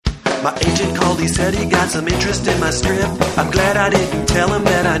My agent called, he said he got some interest in my script. I'm glad I didn't tell him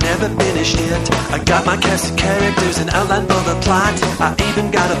that I never finished it. I got my cast of characters and outline for the plot. I even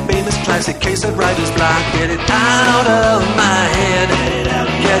got a famous classic case of writer's block. Get it out of my head.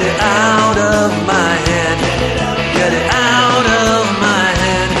 Get it out of my head. Get it out of my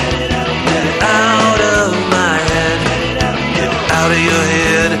head. Get it out of my head. Get it out of your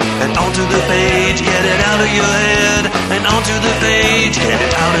head and onto the page. Get it out of your head and onto the page. Get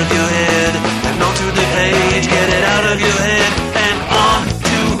it out of your head and onto the page. Get it out of your head and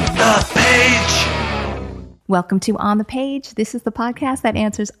onto the page. Welcome to On the Page. This is the podcast that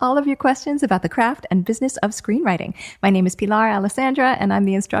answers all of your questions about the craft and business of screenwriting. My name is Pilar Alessandra, and I'm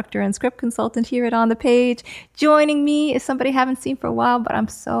the instructor and script consultant here at On the Page. Joining me is somebody I haven't seen for a while, but I'm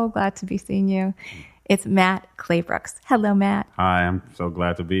so glad to be seeing you. It's Matt Claybrooks. Hello, Matt. Hi, I'm so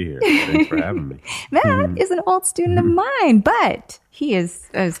glad to be here. Thanks for having me. Matt is an old student of mine, but he has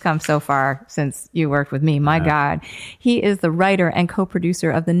come so far since you worked with me. My God. He is the writer and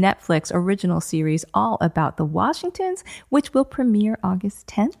co-producer of the Netflix original series All About the Washingtons, which will premiere August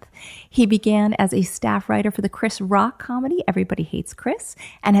 10th. He began as a staff writer for the Chris Rock comedy Everybody Hates Chris,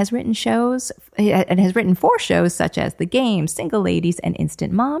 and has written four shows such as The Game, Single Ladies, and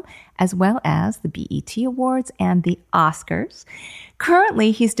Instant Mom, as well as the BET Awards and the Oscars.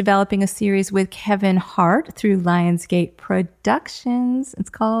 Currently, he's developing a series with Kevin Hart through Lionsgate Productions. It's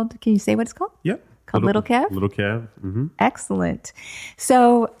called, can you say what it's called? Yep. Called Little Kev? Little Kev. Mm-hmm. Excellent.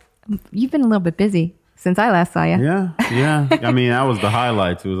 So you've been a little bit busy since I last saw you. Yeah. I mean, that was the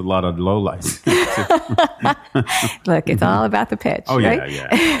highlights. It was a lot of lowlights. Look, it's all about the pitch. Oh, right?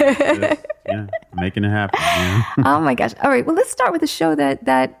 yeah. Making it happen. Yeah. Oh, my gosh. All right. Well, let's start with a show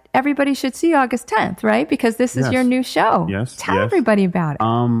that everybody should see August 10th, right? Because this is your new show. Yes. Tell everybody about it.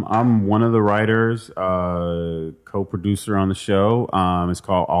 I'm one of the writers, co-producer on the show. It's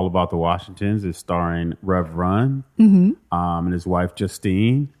called All About the Washingtons. It's starring Rev Run and his wife,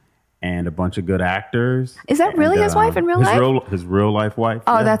 Justine. And a bunch of good actors. Is that really his wife in real life? His real life wife.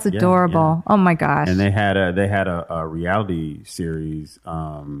 Oh, that's adorable. Yeah. Oh my gosh. And they had a reality series,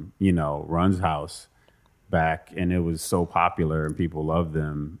 Run's House back, and it was so popular and people loved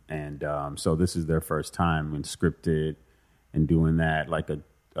them. And so this is their first time in scripted and doing that, like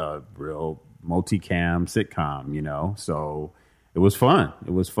a real multicam sitcom, So it was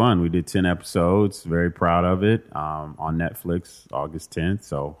fun. We did 10 episodes. Very proud of it. On Netflix, August 10th.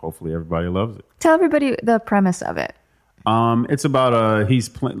 So hopefully everybody loves it. Tell everybody the premise of it. It's about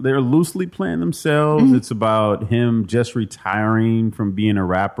they're loosely playing themselves. Mm-hmm. It's about him just retiring from being a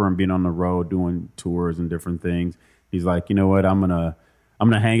rapper and being on the road doing tours and different things. He's like, you know what? I'm gonna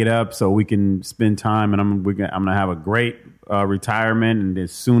hang it up so we can spend time, and I'm gonna have a great retirement. And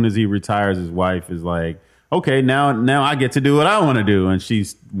as soon as he retires, his wife is like, okay, now I get to do what I want to do. And she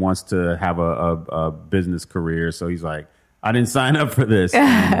wants to have a business career. So he's like, I didn't sign up for this.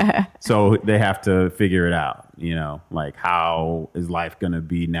 So they have to figure it out, like how is life going to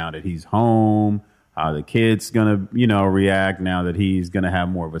be now that he's home? How the kid's going to, react now that he's going to have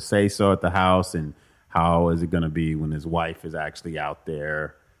more of a say-so at the house? And how is it going to be when his wife is actually out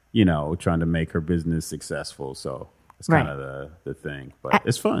there, trying to make her business successful? So it's kind of the thing, but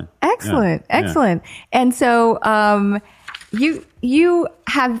it's fun. Excellent. And so you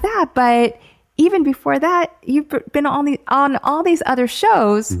have that, but even before that, you've been on all these other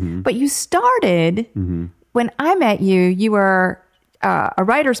shows, but you started, when I met you, you were a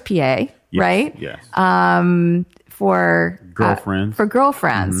writer's PA, right? Yes. For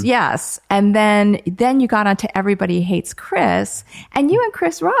Girlfriends, yes. And then you got onto Everybody Hates Chris, and you and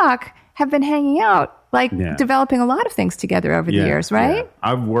Chris Rock have been hanging out, developing a lot of things together over the years, right? Yeah.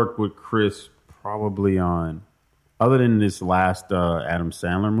 I've worked with Chris probably on, other than this last Adam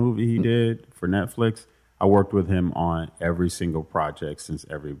Sandler movie he did for Netflix, I worked with him on every single project since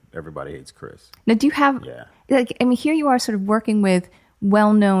Everybody Hates Chris. Now, do you have, here you are sort of working with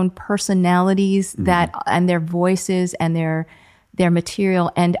well-known personalities that, and their voices and their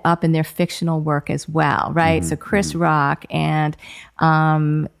material end up in their fictional work as well, right? So Chris Rock and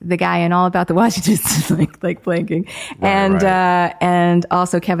the guy in All About the Washingtons, like blanking, and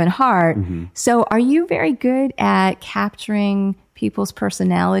also Kevin Hart. So are you very good at capturing people's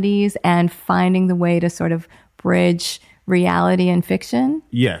personalities and finding the way to sort of bridge reality and fiction?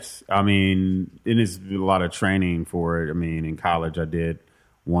 Yes. I mean, it is a lot of training for it. I mean, in college I did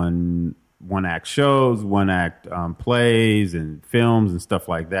one act shows, one act plays and films and stuff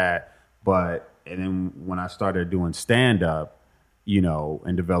like that. And then when I started doing stand up,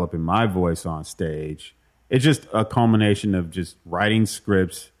 and developing my voice on stage, it's just a culmination of just writing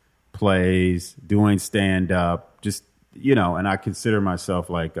scripts, plays, doing stand up, just and I consider myself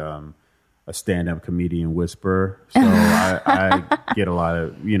like a stand-up comedian whisperer. So I get a lot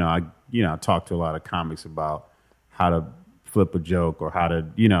of, I talk to a lot of comics about how to flip a joke or how to,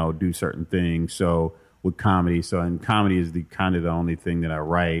 do certain things. So with comedy, and comedy is the only thing that I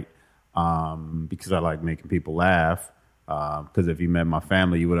write because I like making people laugh. Because if you met my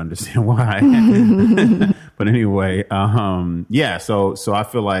family, you would understand why. But anyway, so I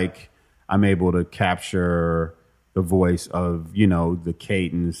feel like I'm able to capture the voice of, the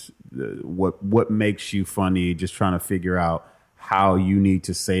cadence, what makes you funny, just trying to figure out how you need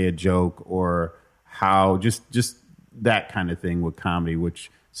to say a joke or how just that kind of thing with comedy, which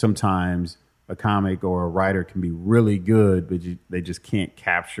sometimes a comic or a writer can be really good, but they just can't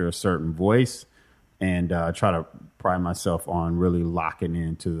capture a certain voice. And try to pride myself on really locking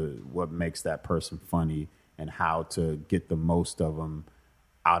into what makes that person funny and how to get the most of them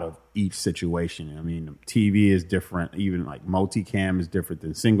out of each situation. I mean, TV is different. Even like multicam is different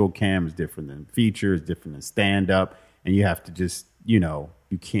than single cam, is different than feature, is different than stand-up. And you have to just, you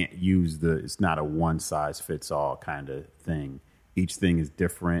can't use it's not a one-size-fits-all kind of thing. Each thing is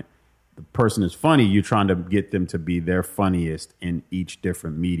different. The person is funny, you're trying to get them to be their funniest in each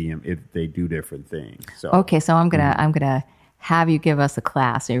different medium if they do different things. So okay, so I'm gonna have you give us a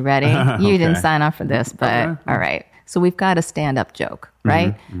class. Are you ready? You didn't sign up for this, but all right. So we've got a stand-up joke,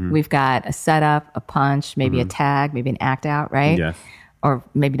 right? We've got a setup, a punch, maybe a tag, maybe an act out, right? Yes. Or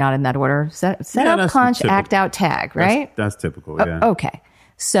maybe not in that order. Setup, punch, typical. Act out, tag, right? That's typical, yeah. Okay.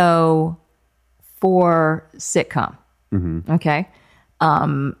 So for sitcom, okay,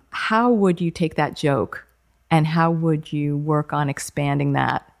 how would you take that joke and how would you work on expanding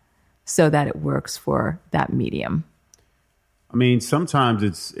that so that it works for that medium? I mean,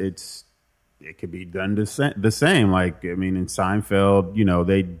 sometimes it could be done the same. Like, I mean, in Seinfeld,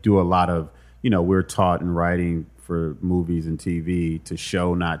 they do a lot of, we're taught in writing for movies and TV to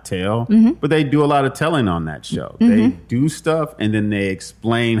show, not tell, but they do a lot of telling on that show. They do stuff and then they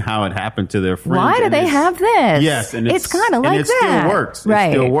explain how it happened to their friends. Why do they have this? Yes, and it's kind of like and it that. Still works. Right.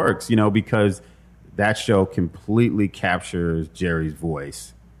 It still works, because that show completely captures Jerry's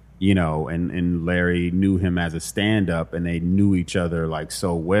voice. And Larry knew him as a stand-up, and they knew each other like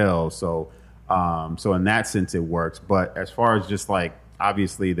so well. So in that sense, it works. But as far as just like,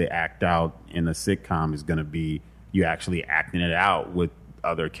 obviously the act out in a sitcom is going to be you actually acting it out with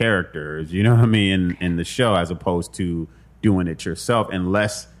other characters, you know what I mean, in the show, as opposed to doing it yourself,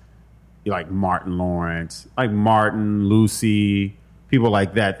 unless like Martin Lawrence, like Martin, Lucy, people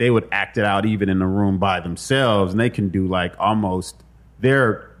like that, they would act it out even in the room by themselves, and they can do like almost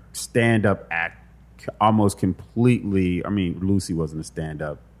their stand-up act almost completely. I mean, Lucy wasn't a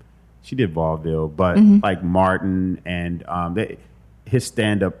stand-up. She did vaudeville, but like Martin and his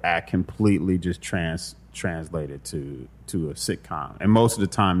stand-up act completely just translated to a sitcom. And most of the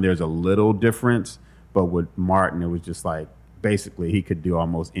time there's a little difference, but with Martin, it was just like basically he could do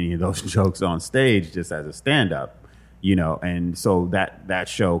almost any of those jokes on stage just as a stand-up, and so that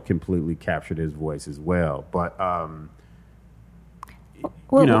show completely captured his voice as well. But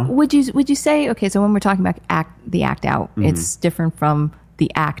would you say, okay, so when we're talking about the act out, it's different from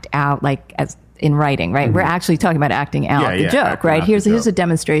the act out, like as in writing, right? We're actually talking about acting out the joke, right? Here's a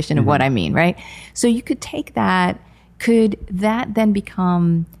demonstration of what I mean, right? So you could take that. Could that then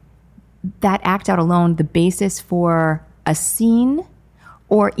become that act out alone the basis for a scene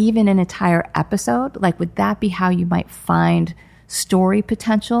or even an entire episode? Like, would that be how you might find story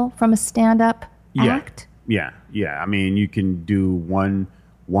potential from a stand-up act? Yeah. I mean, you can do one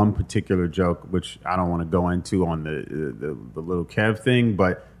particular joke, which I don't want to go into on the little Kev thing,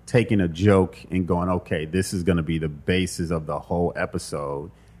 but taking a joke and going, okay, this is going to be the basis of the whole episode,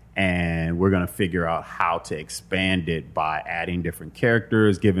 and we're going to figure out how to expand it by adding different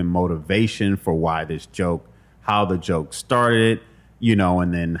characters, giving motivation for why this joke, how the joke started,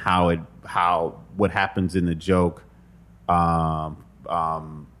 and then what happens in the joke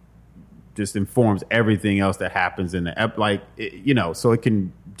just informs everything else that happens in the so it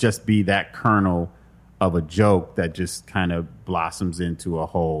can just be that kernel of a joke that just kind of blossoms into a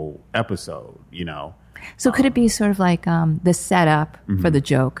whole episode, So could it be sort of like the setup for the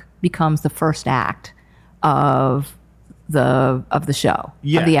joke becomes the first act of the show,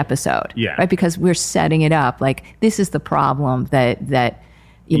 of the episode, right? Because we're setting it up like this is the problem that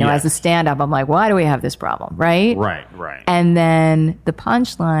as a stand-up, I'm like, why do we have this problem, right? Right. And then the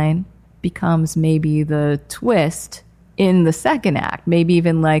punchline becomes maybe the twist in the second act, maybe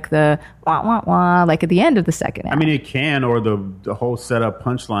even like the wah, wah, wah, like at the end of the second act. I mean, it can, or the whole setup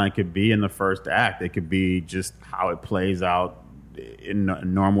punchline could be in the first act. It could be just how it plays out in a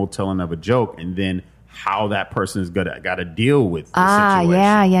normal telling of a joke, and then how that person is got to deal with the situation.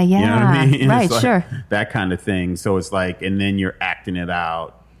 Yeah. You know what I mean? Right, It's like sure. that kind of thing. So it's like, and then you're acting it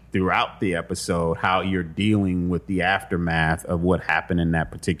out throughout the episode, how you're dealing with the aftermath of what happened in that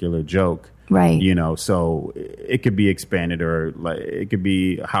particular joke. Right. You know, so it could be expanded, or like it could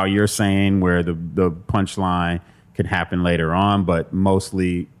be how you're saying, where the punchline can happen later on. But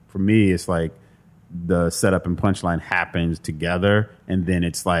mostly for me, it's like the setup and punchline happens together. And then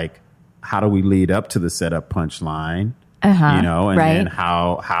it's like, how do we lead up to the setup punchline? You know, and then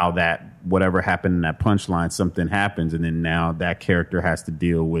how that, whatever happened in that punchline, something happens. And then now that character has to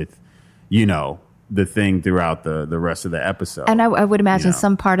deal with, you know, the thing throughout the rest of the episode. And I would imagine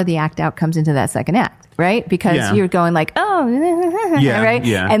some part of the act out comes into that second act, right? Because you're going like, right?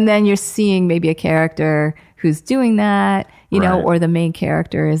 Yeah. And then you're seeing maybe a character who's doing that, you know, or the main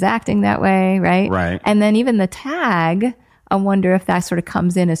character is acting that way, right? Right. And then even the tag, I wonder if that sort of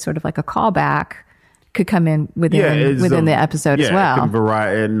comes in as sort of like a callback, could come in within the episode as well. It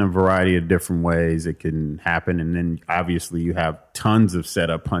can in a variety of different ways it can happen. And then obviously you have tons of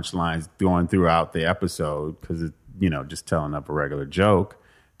setup punchlines going throughout the episode because it's, you know, just telling up a regular joke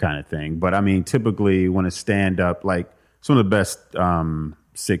kind of thing. But I mean, typically when a stand up, like some of the best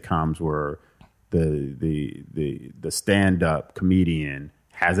sitcoms were the stand up comedian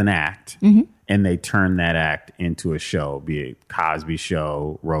has an act and they turn that act into a show, be it Cosby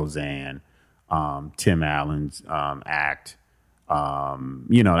Show, Roseanne, Tim Allen's act,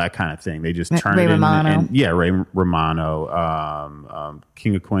 you know, that kind of thing. They just turn Ray it Romano. Ray Romano,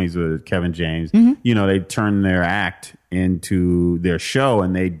 King of Queens with Kevin James. You know, they turn their act into their show,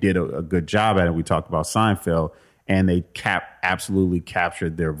 and they did a good job at it. We talked about Seinfeld, and they absolutely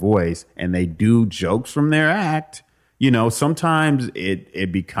captured their voice, and they do jokes from their act. You know, sometimes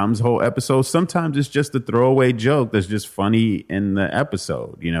it becomes whole episodes. Sometimes it's just a throwaway joke that's just funny in the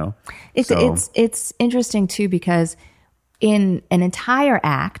episode, you know? It's interesting too, because in an entire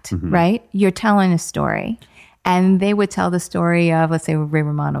act, right, you're telling a story, and they would tell the story of, let's say, Ray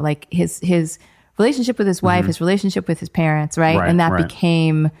Romano, like his relationship with his wife, his relationship with his parents, right? And that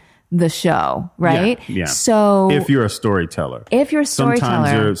became the show, right? Yeah. So if you're a storyteller.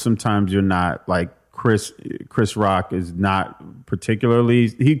 Sometimes you're not, like, Chris Rock is not particularly,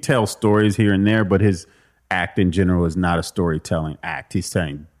 he tells stories here and there, but his act in general is not a storytelling act. He's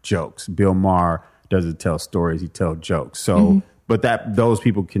telling jokes. Bill Maher doesn't tell stories, he tells jokes. So, but those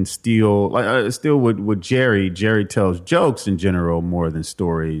people can still with Jerry tells jokes in general more than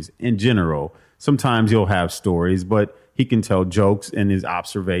stories in general. Sometimes he'll have stories, but he can tell jokes and his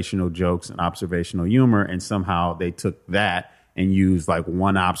observational jokes and observational humor. And somehow they took that and use like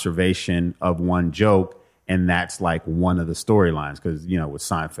one observation of one joke, and that's like one of the storylines. Because, you know, with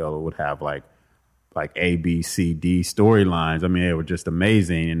Seinfeld, it would have like A, B, C, D storylines. I mean, they were just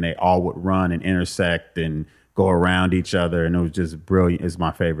amazing, and they all would run and intersect and go around each other, and it was just brilliant. It's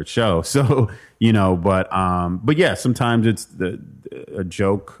my favorite show. So, you know, but yeah, sometimes it's a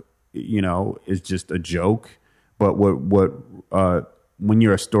joke, you know, is just a joke. But when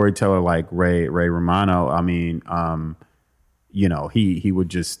you're a storyteller like Ray Romano, I mean, you know, he would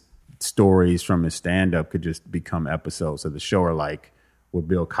just, stories from his stand-up could just become episodes of the show. Or like with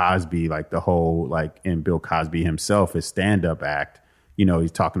Bill Cosby, like the whole, like in Bill Cosby himself, his stand-up act, you know,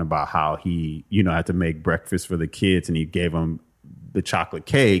 he's talking about how he, you know, had to make breakfast for the kids, and he gave them the chocolate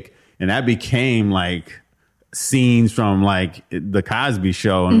cake, and that became like scenes from like the Cosby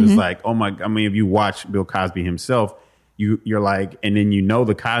Show. And it was like, oh my, I mean, if you watch Bill Cosby himself, you're like, and then you know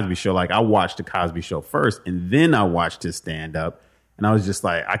the Cosby Show, like I watched the Cosby Show first, and then I watched his stand-up, and I was just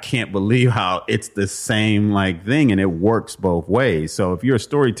like, I can't believe how it's the same like thing, and it works both ways. So if you're a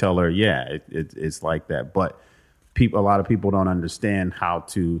storyteller, yeah, it's like that. But a lot of people don't understand how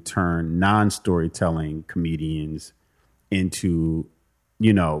to turn non-storytelling comedians into,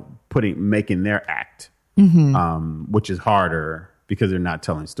 you know, making their act, which is harder because they're not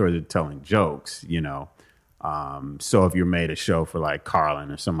telling stories, they're telling jokes, you know. So if you made a show for like Carlin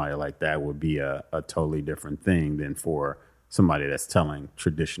or somebody like that, would be a totally different thing than for somebody that's telling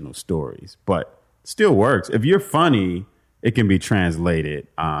traditional stories, but still works. If you're funny, it can be translated.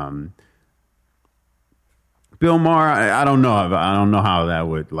 Bill Maher, I don't know. I don't know how that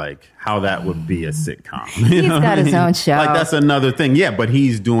would be a sitcom. He's got his own show. Like that's another thing. Yeah, but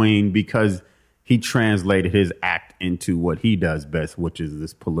he's doing, because he translated his act into what he does best, which is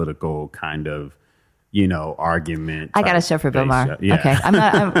this political kind of, you know, argument. I got a show for Bill Maher. Yeah. Okay.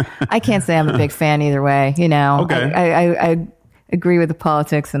 I can't say I'm a big fan either way, you know. Okay. I agree with the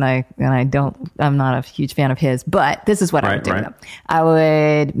politics, and I'm not a huge fan of his, but this is what I would do with him. I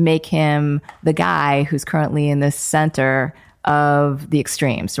would make him the guy who's currently in this center of the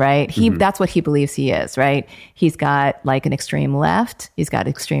extremes, right? That's what he believes he is, right? He's got like an extreme left. He's got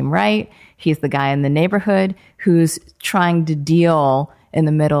extreme right. He's the guy in the neighborhood who's trying to deal in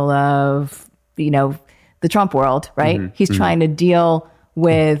the middle of, the Trump world, right? He's trying to deal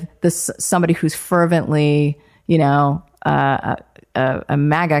with somebody who's fervently, a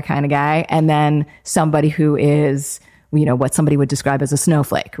MAGA kind of guy, and then somebody who is, what somebody would describe as a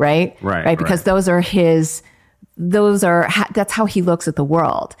snowflake, right? Right. Because that's how he looks at the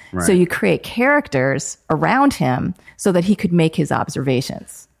world. Right. So you create characters around him so that he could make his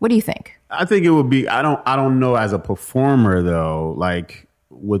observations. What do you think? I think it would be, I don't know as a performer though, like,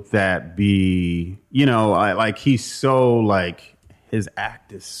 would that be, like he's so like, his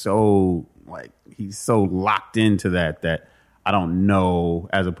act is so like, he's so locked into that I don't know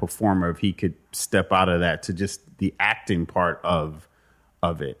as a performer if he could step out of that to just the acting part of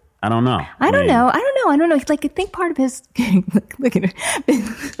it. I don't know. I don't know. Like, I think part of his look at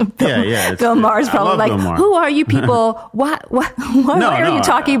it. Bill Maher's probably like, who are you people? Why are you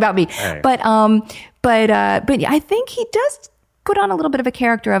talking about me? Hey. But I think he does put on a little bit of a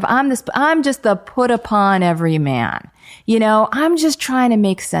character of I'm just the put upon every man. I'm just trying to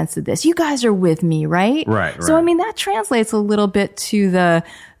make sense of this. You guys are with me, right? Right. So I mean that translates a little bit to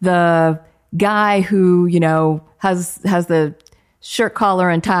the guy who, has the shirt collar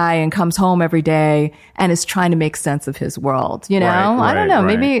and tie and comes home every day and is trying to make sense of his world. I don't know.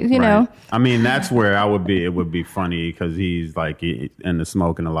 Maybe, know. I mean, that's where it would be funny because he's like into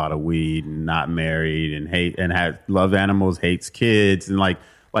smoking a lot of weed and not married and has love animals, hates kids. And like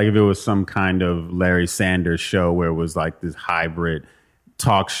if it was some kind of Larry Sanders show where it was like this hybrid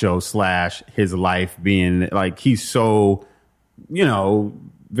talk show / his life being like, he's so,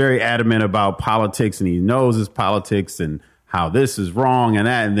 very adamant about politics and he knows his politics and how this is wrong and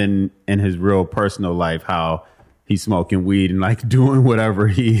that, and then in his real personal life, how he's smoking weed and like doing whatever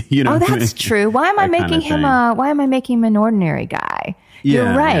he, Oh, that's true. Why am I making him an ordinary guy?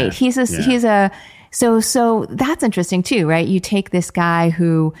 You're right. Yeah. So that's interesting too, right? You take this guy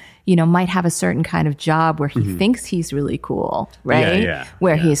who, might have a certain kind of job where he thinks he's really cool, right?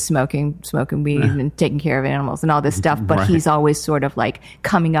 Where he's smoking weed and taking care of animals and all this stuff, but he's always sort of like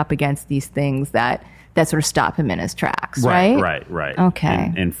coming up against these things that sort of stop him in his tracks, right? Right.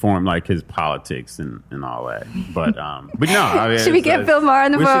 Okay. And form like his politics and all that. But no. I mean, should we get Bill Maher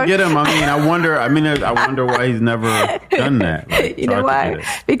on the phone? We should get him. I wonder why he's never done that. Like, you know why?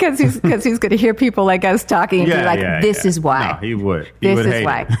 Because he's going to hear people like us talking and be like, this is why. No, he would. This is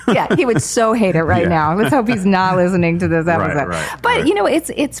why. Yeah, he would so hate it right now. Let's hope he's not listening to this episode. But,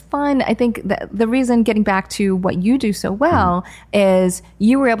 it's fun. I think the reason, getting back to what you do so well, is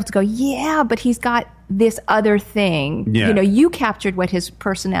you were able to go, yeah, but he's got this other thing. Yeah. You captured what his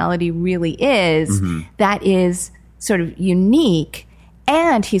personality really is that is sort of unique,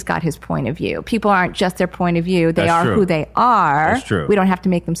 and he's got his point of view. People aren't just their point of view. They are who they are. That's true. We don't have to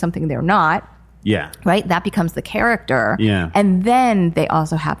make them something they're not. Yeah. Right? That becomes the character. Yeah. And then they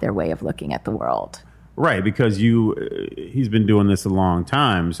also have their way of looking at the world. Right, because he's been doing this a long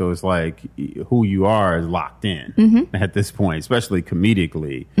time, so it's like who you are is locked in at this point, especially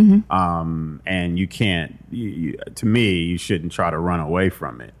comedically. And you can't, to me, you shouldn't try to run away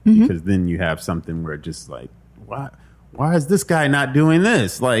from it because then you have something where just like, why is this guy not doing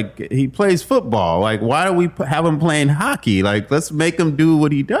this? Like, he plays football. Like, why do we have him playing hockey? Like, let's make him do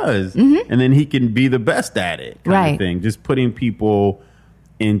what he does, and then he can be the best at it. Kind of thing. Just putting people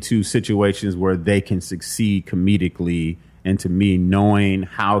into situations where they can succeed comedically, and to me, knowing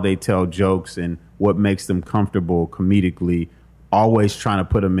how they tell jokes and what makes them comfortable comedically, always trying to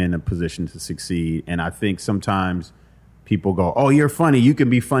put them in a position to succeed. And I think sometimes people go, "Oh, you're funny. You can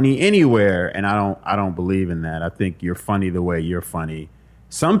be funny anywhere," and I don't believe in that. I think you're funny the way you're funny.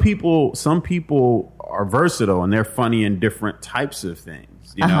 Some people are versatile and they're funny in different types of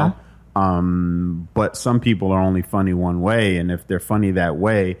things, you know. But some people are only funny one way, and if they're funny that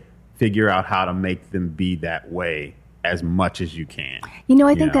way, figure out how to make them be that way as much as you can.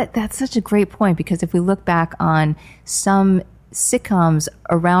 I think that's such a great point, because if we look back on some sitcoms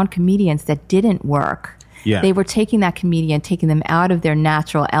around comedians that didn't work, they were taking that comedian, taking them out of their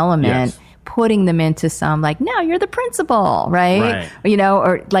natural element, putting them into some, like, now you're the principal, right?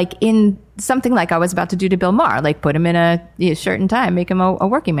 Or like in something like I was about to do to Bill Maher, like put him in a shirt and tie, make him a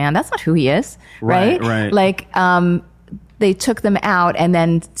working man. That's not who he is, right? Like, they took them out and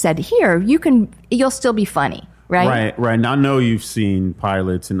then said, here, you'll still be funny, right? Right. And I know you've seen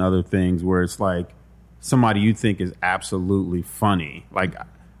pilots and other things where it's like somebody you think is absolutely funny. Like,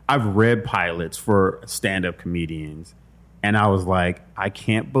 I've read pilots for stand-up comedians, and I was like, I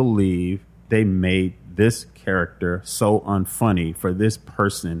can't believe they made this character so unfunny for this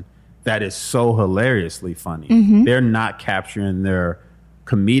person that is so hilariously funny. They're not capturing their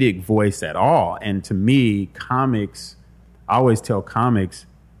comedic voice at all. And to me, comics, I always tell comics,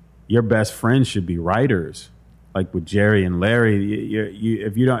 your best friends should be writers. Like with Jerry and Larry,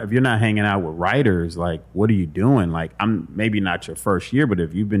 if you're not hanging out with writers, like, what are you doing? Like, I'm maybe not your first year, but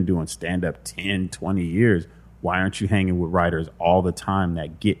if you've been doing stand-up 10, 20 years, why aren't you hanging with writers all the time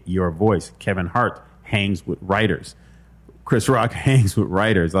that get your voice? Kevin Hart hangs with writers. Chris Rock hangs with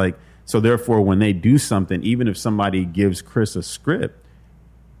writers. Like, so therefore, when they do something, even if somebody gives Chris a script,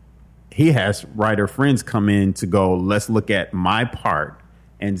 he has writer friends come in to go, let's look at my part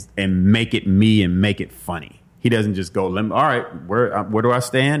and make it me and make it funny. He doesn't just go, all right, where do I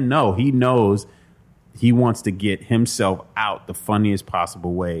stand? No, he knows he wants to get himself out the funniest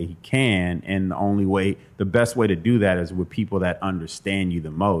possible way he can. And the best way to do that is with people that understand you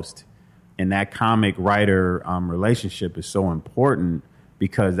the most. And that comic writer relationship is so important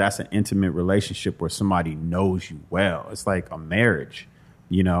because that's an intimate relationship where somebody knows you well. It's like a marriage,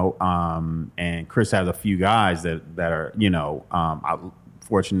 and Chris has a few guys that are, I'm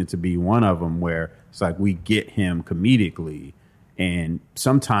fortunate to be one of them where it's like we get him comedically, and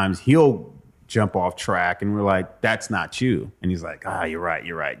sometimes he'll jump off track and we're like, that's not you. And he's like, you're right.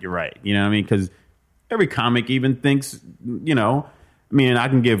 You know what I mean? Because every comic even thinks, I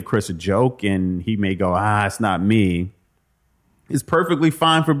can give Chris a joke and he may go, it's not me. It's perfectly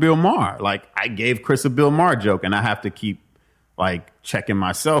fine for Bill Maher. Like, I gave Chris a Bill Maher joke and I have to keep like checking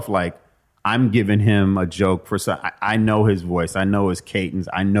myself. Like, I'm giving him a joke for some. I know his voice. I know his cadence.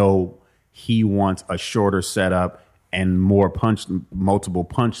 I know he wants a shorter setup and multiple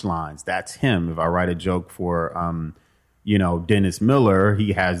punchlines. That's him. If I write a joke for, Dennis Miller,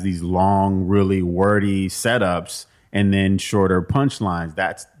 he has these long, really wordy setups and then shorter punchlines.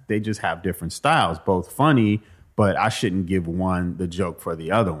 They just have different styles, both funny, but I shouldn't give one the joke for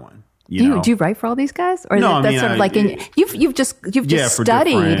the other one. Do you write for all these guys, or no, that's sort of like you've just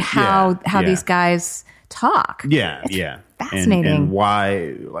studied how these guys talk? It's fascinating. And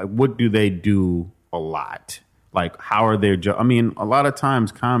why? Like, what do they do a lot? Like, how are their jokes? A lot of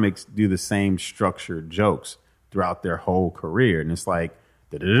times comics do the same structured jokes throughout their whole career, and it's like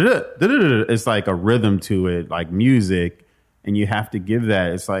it's like a rhythm to it, like music, and you have to give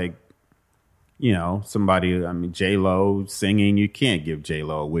that. It's like, somebody, J-Lo singing, you can't give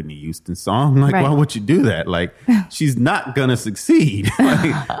J-Lo a Whitney Houston song. Like, right. Why would you do that? Like, she's not going to succeed.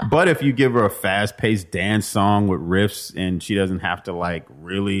 But if you give her a fast-paced dance song with riffs and she doesn't have to, like,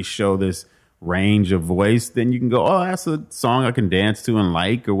 really show this range of voice, then you can go, that's a song I can dance to and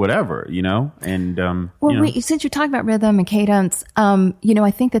like, or whatever, And since you're talking about rhythm and cadence,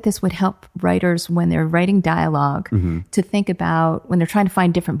 I think that this would help writers when they're writing dialogue to think about when they're trying to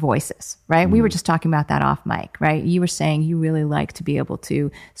find different voices, right? We were just talking about that off mic, right? You were saying you really like to be able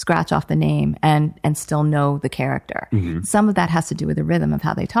to scratch off the name and still know the character. Some of that has to do with the rhythm of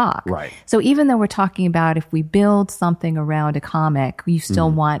how they talk. Right. So even though we're talking about if we build something around a comic, you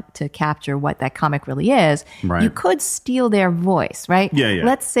still want to capture what that comic really is. Right. You could steal their voice, right? Yeah.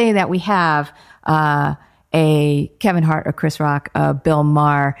 Let's say that we have a Kevin Hart, a Chris Rock, a Bill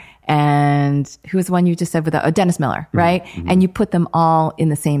Maher, and who was the one you just said with Dennis Miller, right? And you put them all in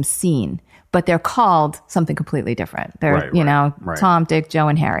the same scene, but they're called something completely different. They're, right. Tom, Dick, Joe,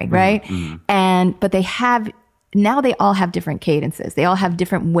 and Harry, right? But now they all have different cadences. They all have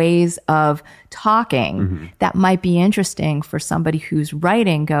different ways of talking that might be interesting for somebody who's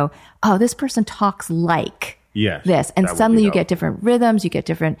writing. Go, this person talks like this. And suddenly you get different rhythms. You get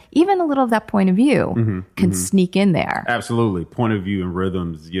different, even a little of that point of view can sneak in there. Absolutely. Point of view and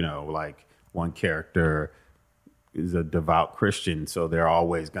rhythms, like one character is a devout Christian. So they're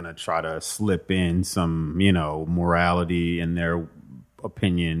always going to try to slip in some, morality in their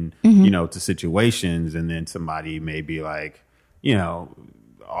opinion, to situations, and then somebody may be like,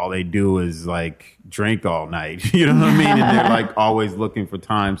 all they do is like drink all night, you know what I mean? And they're like always looking for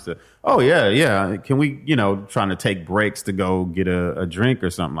times to, can we, trying to take breaks to go get a drink or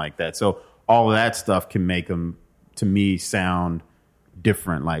something like that. So all of that stuff can make them, to me, sound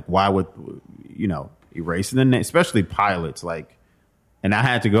different. Like, why would, erasing the name, especially pilots, like, and I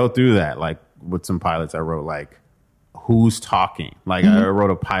had to go through that, like with some pilots I wrote, like, who's talking? Like, I wrote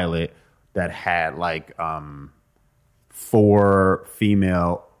a pilot that had like four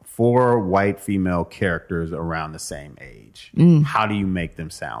white female characters around the same age. How do you make them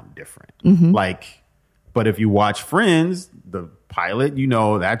sound different? Like, but if you watch Friends, the pilot,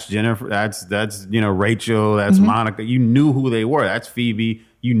 that's Jennifer, that's Rachel, that's Monica. You knew who they were. That's Phoebe.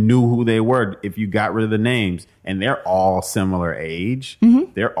 You knew who they were if you got rid of the names, and they're all similar age.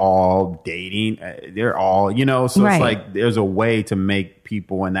 they're all dating. They're all, so Right. it's like there's a way to make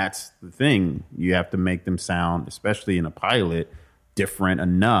people, and that's the thing. You have to make them sound, especially in a pilot, different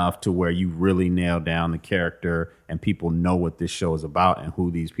enough to where you really nail down the character and people know what this show is about and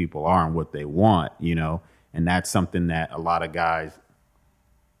who these people are and what they want, And that's something that a lot of guys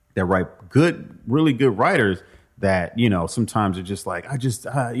that write really good writers that, sometimes are just like,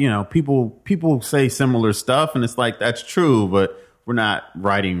 people say similar stuff and it's like, that's true, but we're not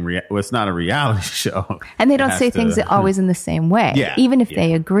writing, it's not a reality show. And they don't say things always in the same way, even if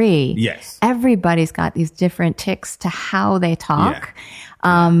they agree. Yes. Everybody's got these different ticks to how they talk.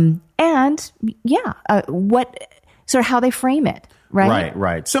 How they frame it, right?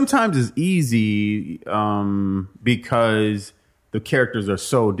 Right. Sometimes it's easy because the characters are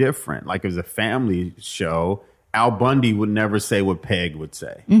so different. Like as a family show, Al Bundy would never say what Peg would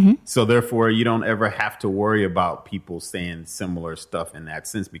say. Mm-hmm. So therefore, you don't ever have to worry about people saying similar stuff in that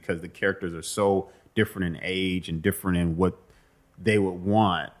sense because the characters are so different in age and different in what they would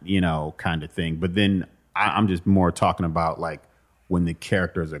want, kind of thing. But then I'm just more talking about like when the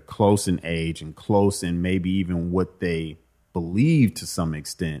characters are close in age and close in maybe even what they believe to some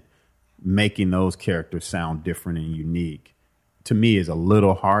extent, making those characters sound different and unique. To me is a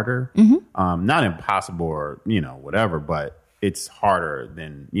little harder, not impossible or, whatever, but it's harder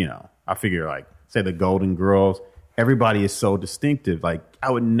than, I figure like, say the Golden Girls, everybody is so distinctive. Like I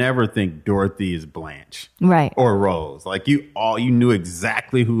would never think Dorothy is Blanche. Right. Or Rose. Like you knew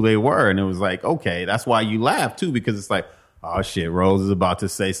exactly who they were. And it was like, okay, that's why you laugh too, because it's like, oh shit, Rose is about to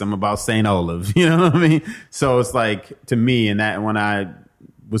say something about St. Olaf. You know what I mean? So it's like, to me, and that when I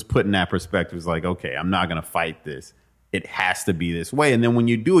was put in that perspective, it's like, okay, I'm not going to fight this. It has to be this way. And then when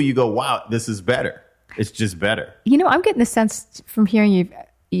you do, you go, wow, this is better. It's just better. I'm getting the sense from hearing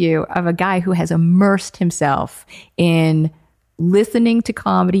you of a guy who has immersed himself in listening to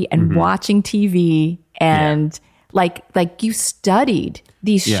comedy and watching TV and like you studied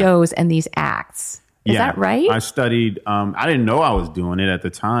these shows and these acts. Is that right? I studied. I didn't know I was doing it at the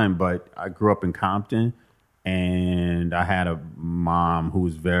time, but I grew up in Compton and I had a mom who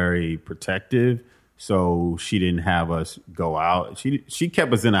was very protective. So she didn't have us go out. She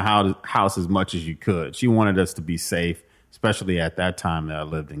kept us in a house as much as you could. She wanted us to be safe, especially at that time that I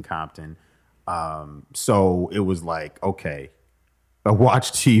lived in Compton. So it was like, okay,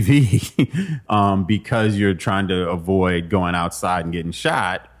 watch TV because you're trying to avoid going outside and getting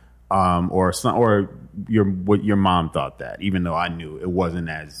shot, or what your mom thought that. Even though I knew it wasn't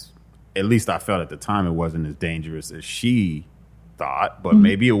at least I felt at the time it wasn't as dangerous as she thought, but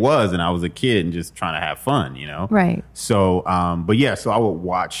maybe it was, and I was a kid and just trying to have fun, Right. So, so I would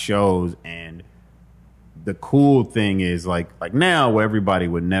watch shows, and the cool thing is like now where everybody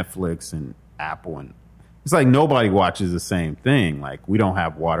with Netflix and Apple, and it's like nobody watches the same thing. Like we don't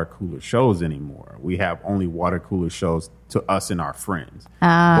have water cooler shows anymore. We have only water cooler shows to us and our friends.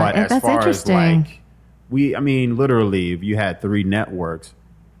 But as that's far interesting. As like literally, if you had 3 networks,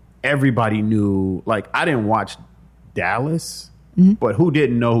 everybody knew. Like I didn't watch Dallas. But who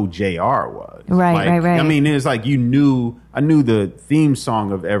didn't know who JR was? Right. I mean, it's like I knew the theme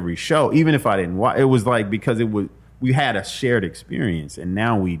song of every show, even if I didn't watch. It was like because we had a shared experience, and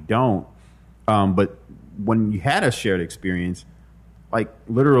now we don't. But when you had a shared experience, like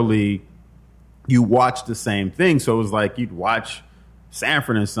literally, you watched the same thing. So it was like you'd watch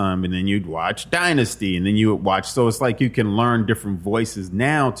Sanford and Son, and then you'd watch Dynasty, and then you would watch. So it's like you can learn different voices.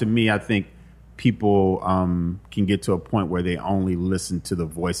 Now, to me, I think people can get to a point where they only listen to the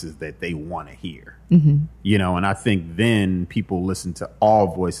voices that they want to hear, and I think then people listen to all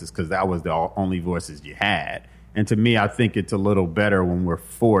voices because that was the only voices you had. And to me, I think it's a little better when we're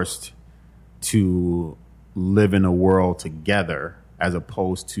forced to live in a world together as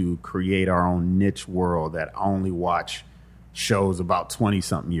opposed to create our own niche world that only watch shows about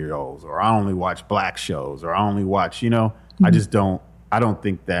 20-something-year-olds, or I only watch black shows, or I only watch, I don't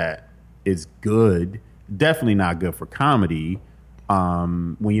think that is good. Definitely not good for comedy.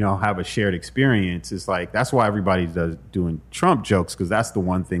 When you don't have a shared experience, it's like that's why everybody's doing Trump jokes, because that's the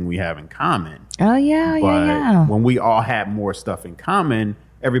one thing we have in common. Oh yeah, but when we all had more stuff in common,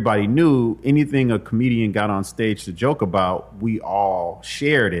 everybody knew anything a comedian got on stage to joke about, we all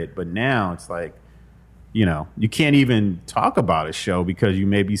shared it. But now it's like, you can't even talk about a show because you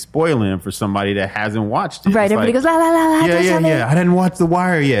may be spoiling for somebody that hasn't watched it. Right. It's everybody like, goes, la, la, la, la. Yeah. I didn't watch The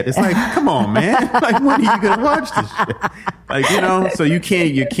Wire yet. It's like, come on, man. Like, when are you going to watch this shit? Like, so you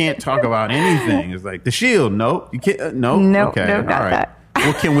can't talk about anything. It's like The Shield. Nope. You can't. Nope. Nope. Okay. Nope, all right. that.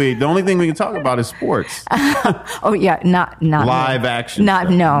 What can we? The only thing we can talk about is sports. Oh yeah, not live action. Not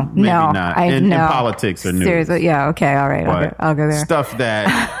stuff. no, Maybe no. not. I And no. politics are new. Seriously, yeah. Okay, all right. I'll go there. Stuff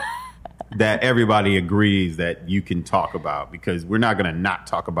that everybody agrees that you can talk about, because we're not going to not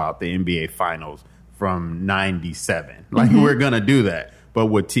talk about the NBA Finals from '97. Like we're going to do that. But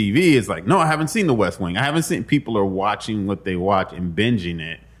with TV, it's like, no, I haven't seen The West Wing. I haven't seen. People are watching what they watch and binging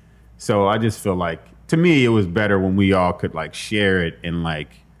it. So I just feel like, to me, it was better when we all could like share it and like.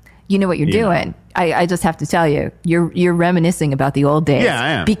 You know what you're doing. I just have to tell you, you're reminiscing about the old days. Yeah, I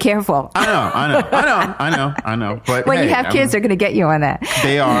am. Be careful. I know. But when hey, you have kids, they're going to get you on that.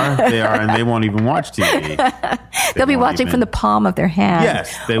 They are, and they won't even watch TV. They'll be watching from the palm of their hand.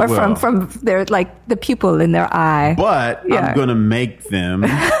 Yes, they or will. from their like the pupil in their eye. But I'm going to make them.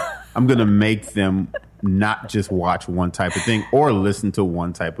 I'm going to make them not just watch one type of thing or listen to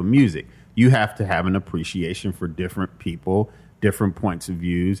one type of music. You have to have an appreciation for different people, different points of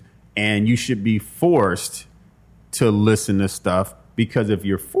views. And you should be forced to listen to stuff, because if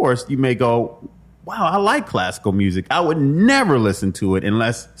you're forced, you may go, wow, I like classical music. I would never listen to it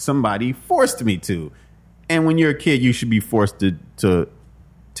unless somebody forced me to. And when you're a kid, you should be forced to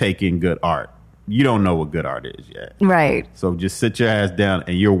take in good art. You don't know what good art is yet. Right. So just sit your ass down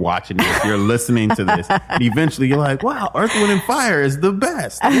and you're watching this. You're listening to this. And eventually you're like, wow, Earth, Wind and Fire is the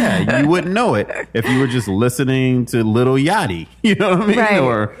best. Yeah, you wouldn't know it if you were just listening to Little Yachty. You know what I mean? Right.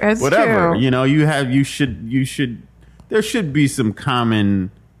 Or That's whatever. true. You know, there should be some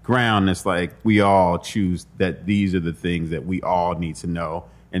common ground that's like, we all choose that these are the things that we all need to know.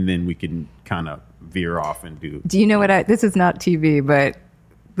 And then we can kind of veer off and do. Do you know what this is not TV, but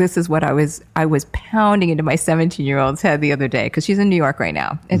this is what I was pounding into my 17-year-old's head the other day, because she's in New York right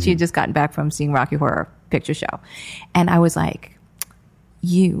now, and she had just gotten back from seeing Rocky Horror Picture Show. And I was like,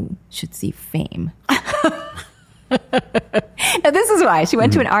 you should see Fame. Now, this is why. She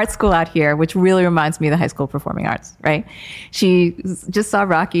went to an art school out here, which really reminds me of the High School of Performing Arts, right? She just saw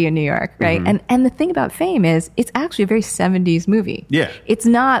Rocky in New York, right? And the thing about Fame is it's actually a very 70s movie. Yeah. It's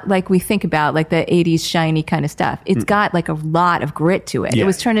not like we think about like the 80s shiny kind of stuff. It's got like a lot of grit to it. Yeah. It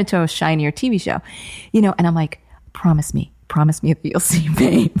was turned into a shinier TV show, you know, and I'm like, promise me that you'll see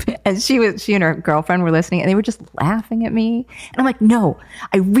Fame. And she and her girlfriend were listening, and they were just laughing at me. And I'm like, no,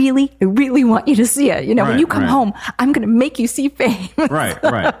 I really want you to see it. You know, when you come home, I'm going to make you see Fame. Right.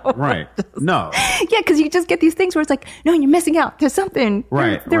 No. Yeah, because you just get these things where it's like, no, you're missing out. There's something.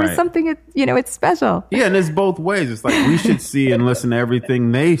 There is something, you know, it's special. Yeah, and it's both ways. It's like we should see and listen to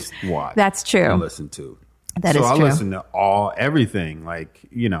everything they watch. That's true. And listen to. That is true. So I listen to everything. Like,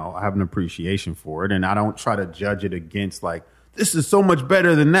 you know, I have an appreciation for it, and I don't try to judge it against like, this is so much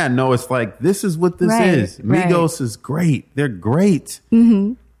better than that. No, it's like, this is what this is. Migos is great. They're great.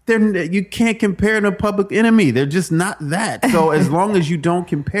 You can't compare them to Public Enemy. They're just not that. So as long as you don't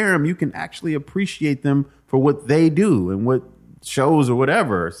compare them, you can actually appreciate them for what they do and what shows or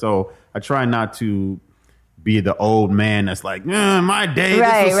whatever. So I try not to be the old man that's like, my day,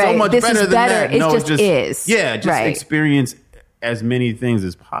 this was so much better than that. It just is. Yeah, just experience as many things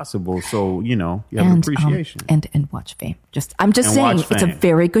as possible. So, you know, you have an appreciation. And watch Fame. I'm just saying, it's a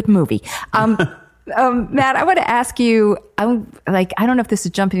very good movie. Matt, I want to ask you, I don't know if this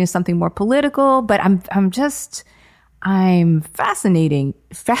is jumping into something more political, but I'm fascinated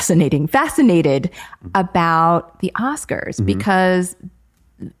about the Oscars, because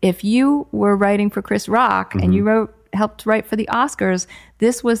if you were writing for Chris Rock and you helped write for the Oscars,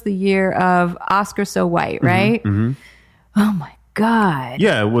 this was the year of Oscar So White, right? Oh my God.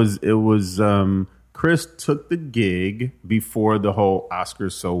 Yeah, it was Chris took the gig before the whole Oscar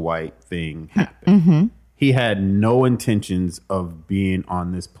So White thing happened. He had no intentions of being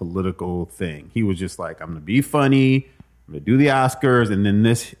on this political thing. He was just like, I'm going to be funny, I'm going to do the Oscars, and then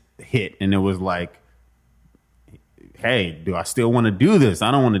this hit, and it was like, hey, do I still want to do this? I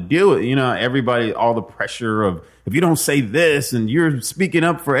don't want to deal with, you know, everybody, all the pressure of, if you don't say this and you're speaking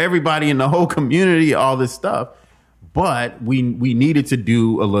up for everybody in the whole community, all this stuff. But we needed to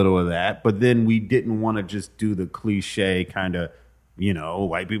do a little of that. But then we didn't want to just do the cliche kind of, you know,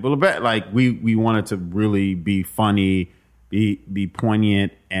 white people are bad. Like we wanted to really be funny, be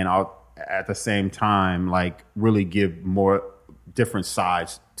poignant, and at the same time, like really give more different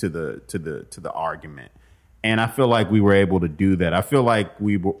sides to the argument. And I feel like we were able to do that. I feel like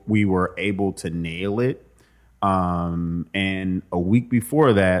we were able to nail it. And a week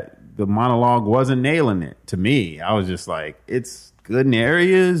before that, the monologue wasn't nailing it to me. I was just like, it's good in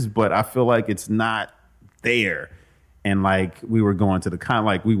areas, but I feel like it's not there. And like we were going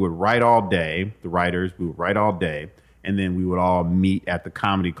to we would write all day, the writers, we would write all day, and then we would all meet at the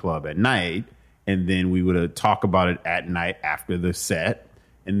comedy club at night, and then we would talk about it at night after the set.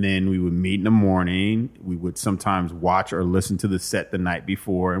 And then we would meet in the morning. We would sometimes watch or listen to the set the night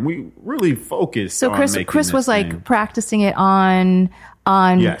before, and we really focused. So on Chris was thing. like practicing it on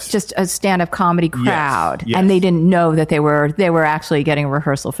Yes. just a stand-up comedy crowd, Yes. and they didn't know that they were actually getting a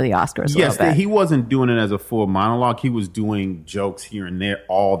rehearsal for the Oscars. Yes, a little bit. he wasn't doing it as a full monologue. He was doing jokes here and there,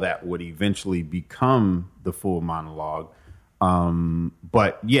 all that would eventually become the full monologue.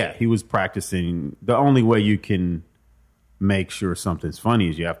 But yeah, he was practicing. The only way you can make sure something's funny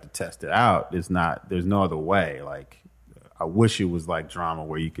is you have to test it out. There's no other way. Like, I wish it was like drama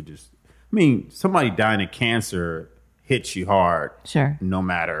where you could just, somebody dying of cancer hits you hard. Sure. No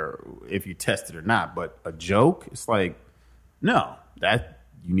matter if you test it or not. But a joke, it's like, no, that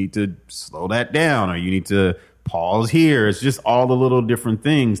you need to slow that down, or you need to pause here. It's just all the little different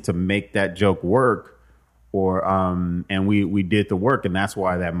things to make that joke work. Or, and we did the work. And that's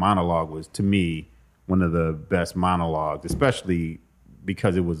why that monologue was, to me, one of the best monologues, especially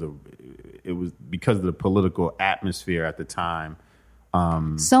because it was because of the political atmosphere at the time.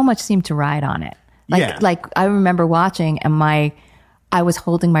 So much seemed to ride on it. Yeah. Like I remember watching, and I was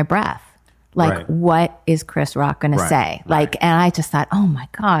holding my breath. Like, Right. what is Chris Rock going to Right, say? right. Like, and I just thought, oh my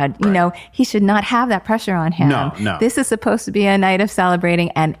God, he should not have that pressure on him. No. This is supposed to be a night of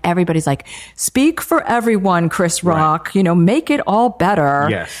celebrating, and everybody's like, speak for everyone, Chris Rock. Make it all better.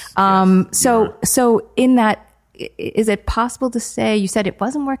 Yes. So in that, is it possible to say, you said it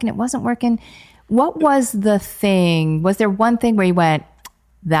wasn't working? What was the thing? Was there one thing where you went,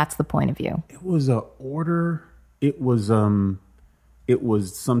 that's the point of view? It was a order. It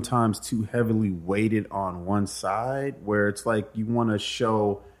was sometimes too heavily weighted on one side, where it's like you wanted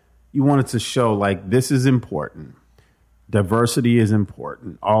to show like, this is important. Diversity is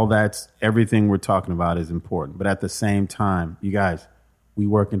important. Everything we're talking about is important. But at the same time, you guys, we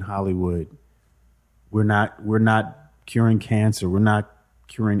work in Hollywood. We're not curing cancer. We're not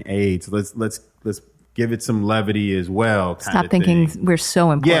curing AIDS. Let's give it some levity as well. Stop thinking we're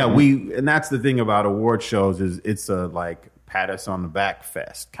so important. Yeah, and that's the thing about award shows is it's a like pat us on the back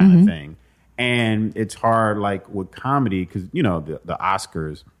fest kind of thing. And it's hard, like with comedy, because the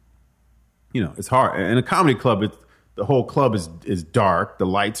Oscars, it's hard. In a comedy club, the whole club is dark, the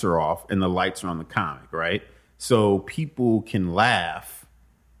lights are off, and the lights are on the comic, right? So people can laugh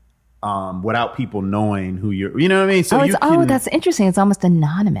without people knowing who you're, you know what I mean? So that's interesting. It's almost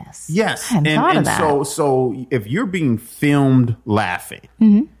anonymous. Yes. I hadn't thought of that. So if you're being filmed laughing,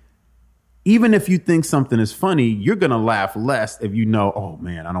 even if you think something is funny, you're going to laugh less if you know, oh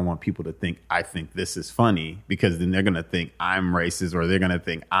man, I don't want people to think I think this is funny, because then they're going to think I'm racist, or they're going to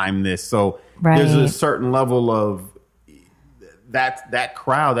think I'm this. So there's a certain level of that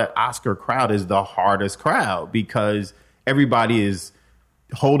crowd, that Oscar crowd is the hardest crowd, because everybody is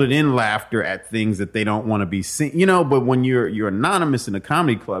holding in laughter at things that they don't want to be seen, but when you're anonymous in a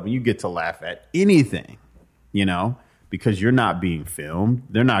comedy club and you get to laugh at anything, because you're not being filmed,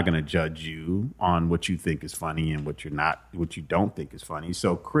 they're not going to judge you on what you think is funny and what you don't think is funny.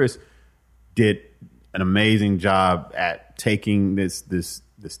 So Chris did an amazing job at taking this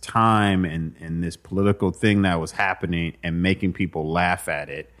time and this political thing that was happening and making people laugh at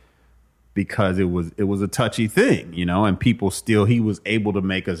it, because it was a touchy thing, and people still, he was able to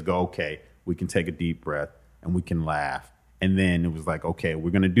make us go, okay, we can take a deep breath and we can laugh. And then it was like, okay,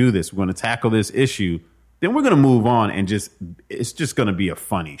 we're going to do this. We're going to tackle this issue. Then we're going to move on, and it's just going to be a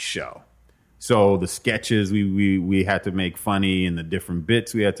funny show. So the sketches we had to make funny, and the different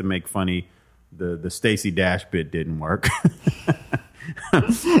bits we had to make funny. The Stacey Dash bit didn't work.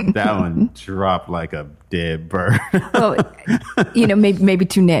 That one dropped like a dead bird. Well, maybe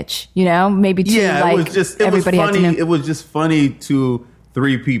too niche, maybe too it was just everybody funny. had to know. It was just funny to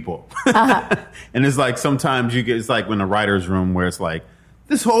 3 people. And it's like sometimes it's like in the writer's room where it's like,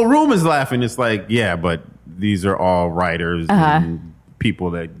 this whole room is laughing. It's like, yeah, but these are all writers and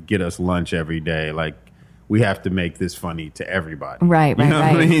people that get us lunch every day. Like, we have to make this funny to everybody. Right. What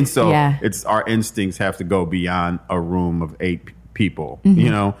I mean? So yeah. it's our instincts have to go beyond a room of 8 people,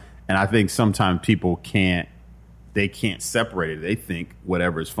 And I think sometimes people can't separate it. They think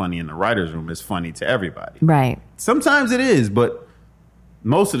whatever is funny in the writer's room is funny to everybody. Right. Sometimes it is, but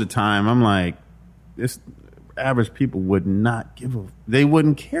most of the time I'm like, this average people would not they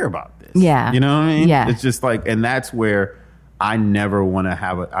wouldn't care about this. Yeah. You know what I mean? Yeah. It's just like, and that's where I never want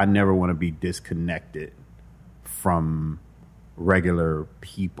to be disconnected from regular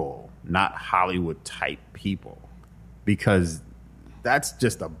people, not Hollywood type people, because that's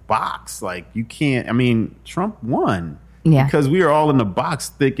just a box. Like, you can't, Trump won. Yeah. Because we are all in the box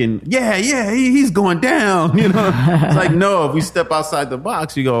thinking, he's going down. It's like, no, if we step outside the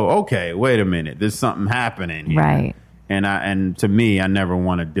box, you go, okay, wait a minute, there's something happening here. Right. And to me, I never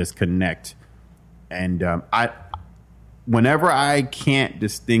want to disconnect. And whenever I can't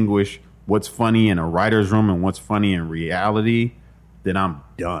distinguish what's funny in a writer's room and what's funny in reality, then I'm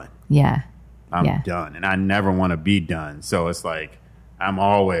done. Yeah. I'm done. And I never want to be done. So it's like, I'm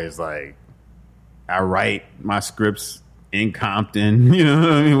always like, I write my scripts in Compton, you know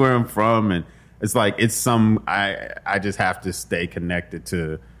what I mean, where I'm from. And it's like, I just have to stay connected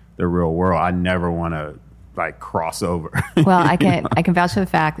to the real world. I never want to like cross over. Well, I can vouch for the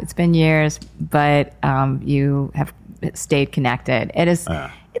fact it's been years, but you have stayed connected. It's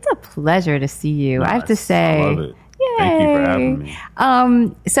a pleasure to see you. I have to say, I love it. Yay. Thank you for having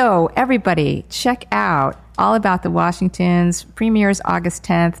me. So everybody, check out All About the Washingtons. Premieres August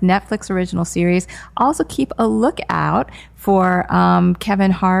 10th. Netflix original series. Also keep a lookout for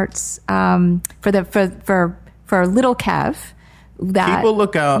Kevin Hart's for Little Kev. Keep a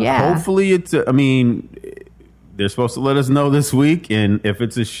lookout. Yeah. Hopefully it's. They're supposed to let us know this week, and if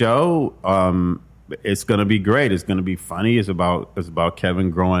it's a show, it's going to be great. It's going to be funny. It's about Kevin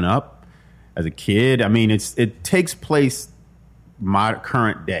growing up as a kid. I mean, it takes place my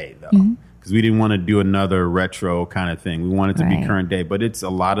current day though, because we didn't want to do another retro kind of thing. We wanted to be current day, but it's a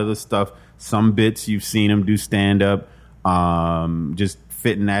lot of the stuff. Some bits you've seen him do stand up, just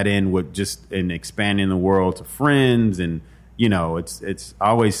fitting that in with and expanding the world to Friends. And you know, it's I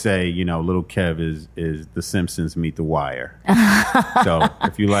always say, you know, Little Kev is The Simpsons meet The Wire. So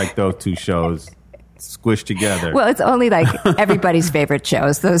if you like those two shows squished together. Well, it's only like everybody's favorite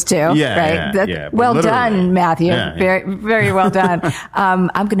shows, those two. Yeah, right? yeah. Well done, Matthew. Yeah, very, very well done. I'm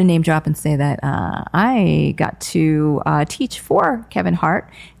going to name drop and say that I got to teach for Kevin Hart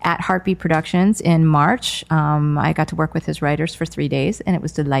at Heartbeat Productions in March. I got to work with his writers for 3 days, and it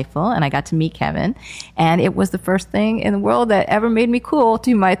was delightful. And I got to meet Kevin, and it was the first thing in the world that ever made me cool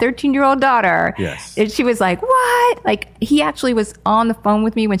to my 13-year-old daughter. Yes. And she was like, "What?" Like, he actually was on the phone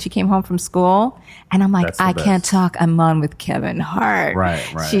with me when she came home from school. And I'm like, I can't talk. I'm on with Kevin Hart. Right.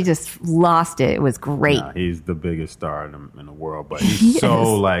 She just lost it. It was great. No, he's the biggest star in the world, but he's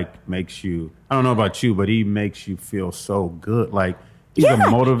so like makes you. I don't know about you, but he makes you feel so good. Like he's a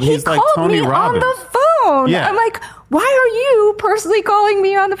motivator. He's like Tony Robbins on the phone. Yeah. I'm like, why are you personally calling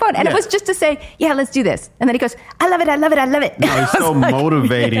me on the phone? And it was just to say, yeah, let's do this. And then he goes, I love it. I love it. I love it. No, he's so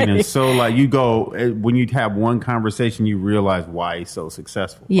motivating and so like you go when you have one conversation, you realize why he's so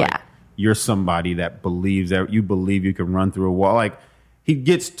successful. Yeah. Like, you're somebody that believes that you believe you can run through a wall. Like he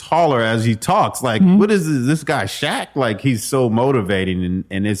gets taller as he talks. Like what is this guy Shaq? Like he's so motivating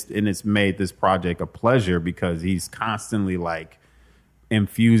and it's made this project a pleasure because he's constantly like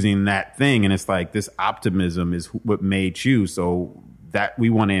infusing that thing. And it's like this optimism is what made you. So that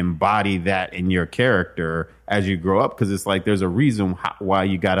we want to embody that in your character as you grow up. Cause it's like, there's a reason why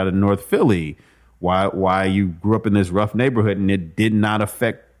you got out of North Philly, why you grew up in this rough neighborhood and it did not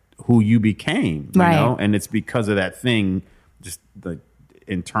affect who you became, you know? And it's because of that thing, just the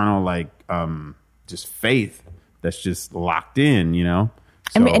internal, like, just faith that's just locked in, you know?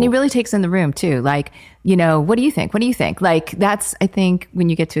 So, and he really takes in the room too. Like, you know, what do you think? What do you think? Like, that's, I think when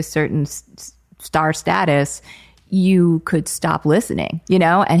you get to a certain star status, you could stop listening, you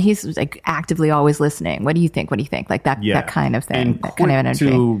know? And he's like actively always listening. What do you think? What do you think? Like that kind of thing, and that kind of energy.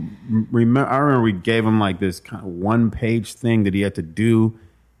 I remember we gave him like this kind of 1-page thing that he had to do.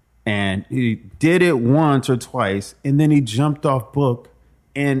 And he did it once or twice, and then he jumped off book,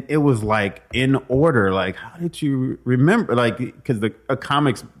 and it was like in order. Like, how did you remember? Like, because a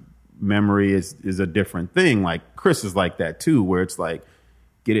comic's memory is a different thing. Like Chris is like that too, where it's like,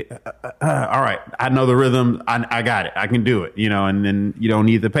 get it. All right, I know the rhythm. I got it. I can do it. You know, and then you don't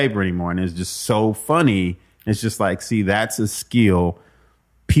need the paper anymore, and it's just so funny. It's just like, see, that's a skill.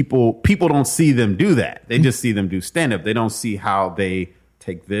 People don't see them do that. They just see them do stand up. They don't see how they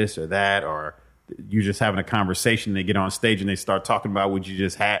take this or that, or you're just having a conversation. They get on stage and they start talking about what you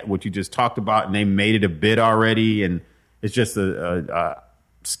just talked about, and they made it a bit already. And it's just a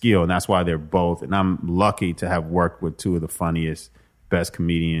skill. And that's why they're both. And I'm lucky to have worked with two of the funniest, best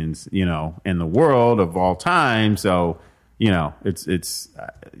comedians, you know, in the world of all time. So, you know, it's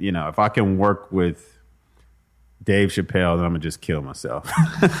you know, if I can work with Dave Chappelle, then I'm gonna just kill myself.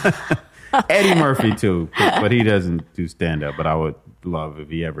 Eddie Murphy too, but he doesn't do stand up. But I would love if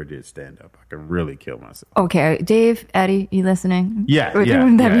he ever did stand up. I can really kill myself. Okay, Dave, Eddie, you listening? Yeah.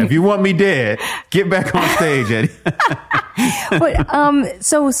 If you want me dead, get back on stage, Eddie. But,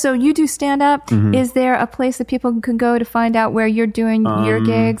 so you do stand up. Mm-hmm. Is there a place that people can go to find out where you're doing your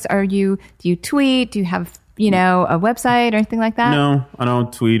gigs? Do you tweet? Do you have, you know, a website or anything like that? No, I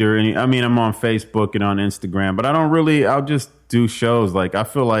don't tweet or any. I mean, I'm on Facebook and on Instagram, but I don't really. I'll just do shows. Like I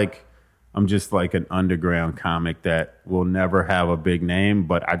feel like I'm just like an underground comic that will never have a big name,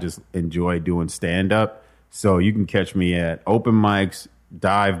 but I just enjoy doing stand-up. So you can catch me at open mics,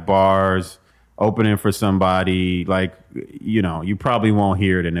 dive bars, opening for somebody. Like, you know, you probably won't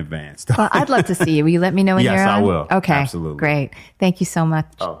hear it in advance. Well, I'd love to see you. Will you let me know when you're on? Yes, I will. Okay, absolutely. Great. Thank you so much.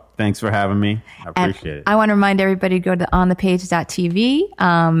 Oh, thanks for having me. I appreciate it. I want to remind everybody to go to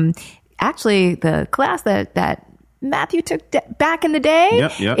onthepage.tv. Actually, the class that Matthew took back in the day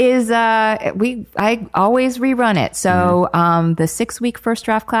is I always rerun it. So the 6-week first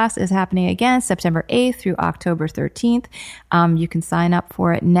draft class is happening again September 8th through October 13th. You can sign up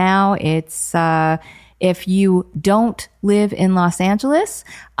for it now. It's if you don't live in Los Angeles,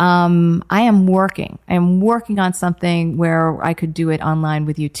 I am working on something where I could do it online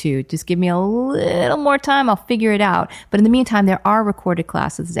with you too. Just give me a little more time. I'll figure it out. But in the meantime, there are recorded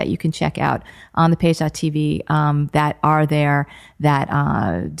classes that you can check out on thepage.tv that are there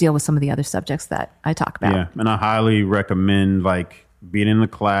that deal with some of the other subjects that I talk about. Yeah, and I highly recommend like being in the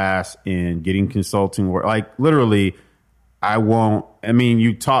class and getting consulting work. Like literally,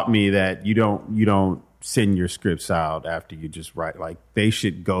 you taught me that you don't send your scripts out after you just write. Like they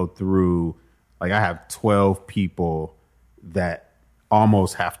should go through, like I have 12 people that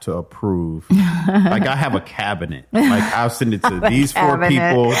almost have to approve. Like I have a cabinet. Like I'll send it to these 4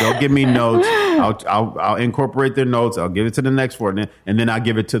 people. They'll give me notes. I'll incorporate their notes. I'll give it to the next one. And then I'll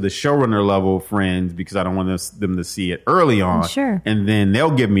give it to the showrunner level friends because I don't want them to see it early on. Sure. And then they'll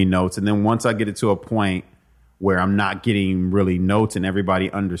give me notes. And then once I get it to a point where I'm not getting really notes and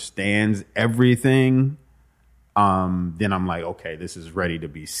everybody understands everything, then I'm like, okay, this is ready to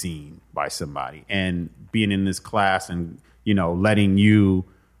be seen by somebody. And being in this class and, you know, letting you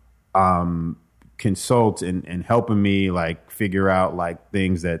consult and helping me like figure out like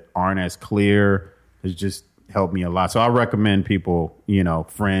things that aren't as clear has just helped me a lot. So I recommend people, you know,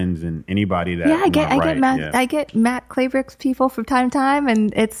 friends and anybody that I get Matt Claybrooks people from time to time,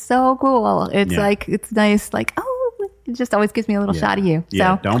 and it's so cool. It's like it's nice. Like it just always gives me a little shot of you.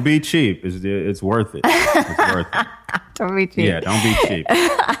 Yeah, so don't be cheap. It's worth it. It's worth it. Don't be cheap. Yeah, don't be cheap.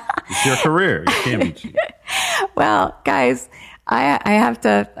 It's your career. You can't be cheap. Well, guys, I have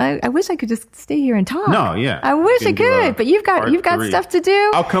to. I wish I could just stay here and talk. No, yeah. I wish I could, but you've got stuff to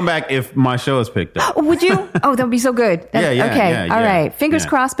do. I'll come back if my show is picked up. Would you? Oh, that would be so good. Okay. All right. Fingers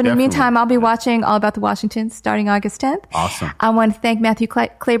crossed. But in the meantime, I'll be watching All About the Washingtons starting August 10th. Awesome. I want to thank Matthew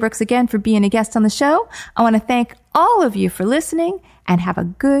Claybrooks again for being a guest on the show. I want to thank all of you for listening, and have a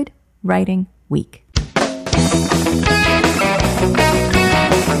good writing week.